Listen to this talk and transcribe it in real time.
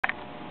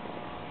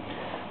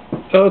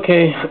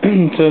Okay,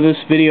 so this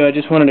video I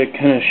just wanted to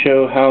kind of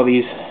show how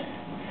these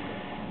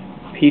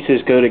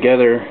pieces go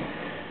together.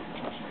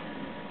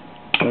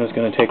 I was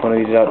going to take one of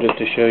these out just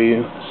to show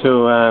you.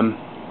 So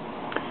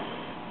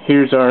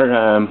here's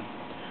our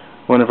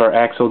one of our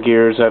axle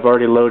gears. I've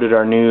already loaded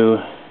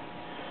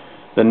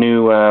the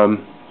new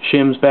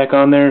shims back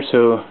on there.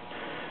 So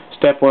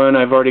step one,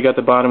 I've already got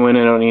the bottom one.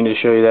 I don't need to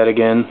show you that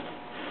again.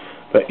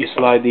 But you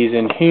slide these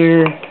in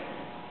here.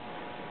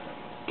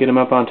 Get them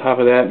up on top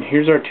of that.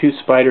 Here's our two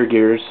spider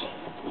gears.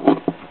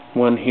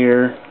 One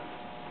here,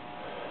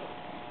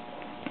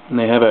 and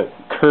they have a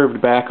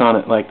curved back on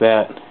it like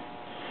that.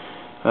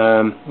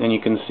 And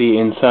you can see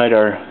inside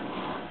our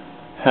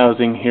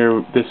housing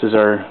here, this is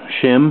our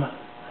shim.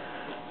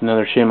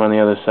 Another shim on the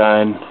other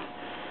side.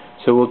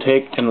 So we'll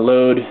take and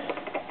load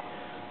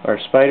our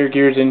spider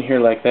gears in here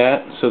like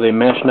that, so they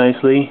mesh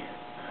nicely.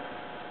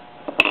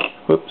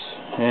 Whoops.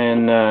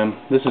 And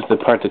this is the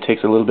part that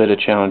takes a little bit of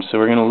challenge. So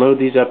we're going to load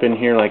these up in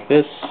here like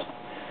this,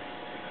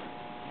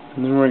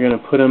 and then we're going to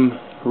put them,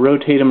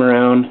 rotate them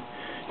around.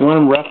 You want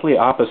them roughly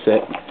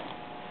opposite,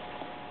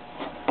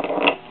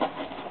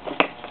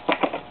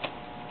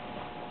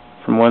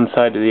 from one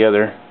side to the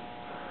other.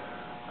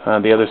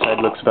 The other side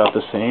looks about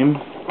the same.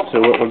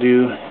 So what we'll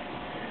do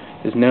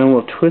is now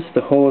we'll twist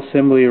the whole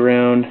assembly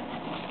around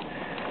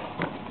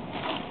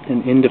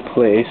and into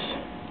place.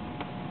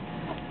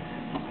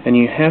 And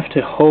you have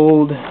to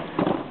hold, so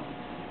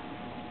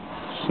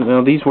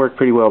now these work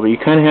pretty well, but you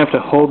kind of have to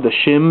hold the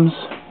shims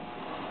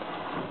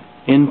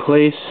in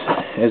place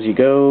as you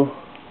go.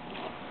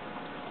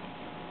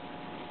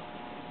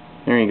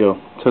 There you go.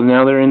 So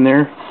now they're in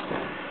there.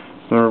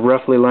 We're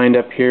roughly lined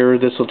up here.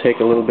 This will take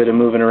a little bit of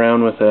moving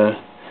around with to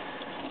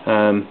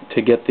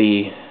get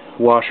the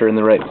washer in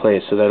the right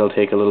place. So that'll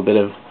take a little bit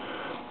of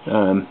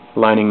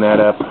lining that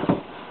up.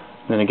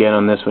 And again,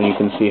 on this one you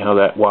can see how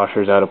that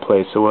washer's out of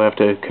place, so we'll have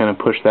to kind of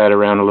push that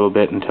around a little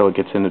bit until it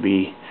gets in to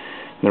be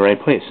in the right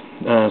place.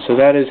 So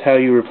that is how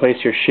you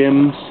replace your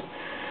shims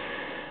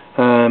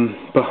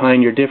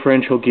behind your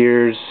differential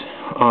gears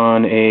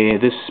on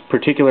this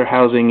particular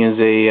housing is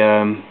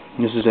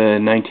this is a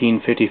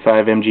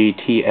 1955 MG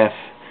TF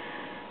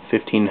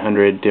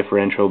 1500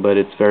 differential, but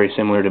it's very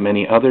similar to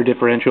many other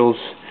differentials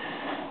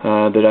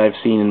that I've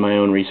seen in my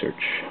own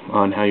research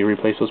on how you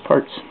replace those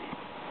parts.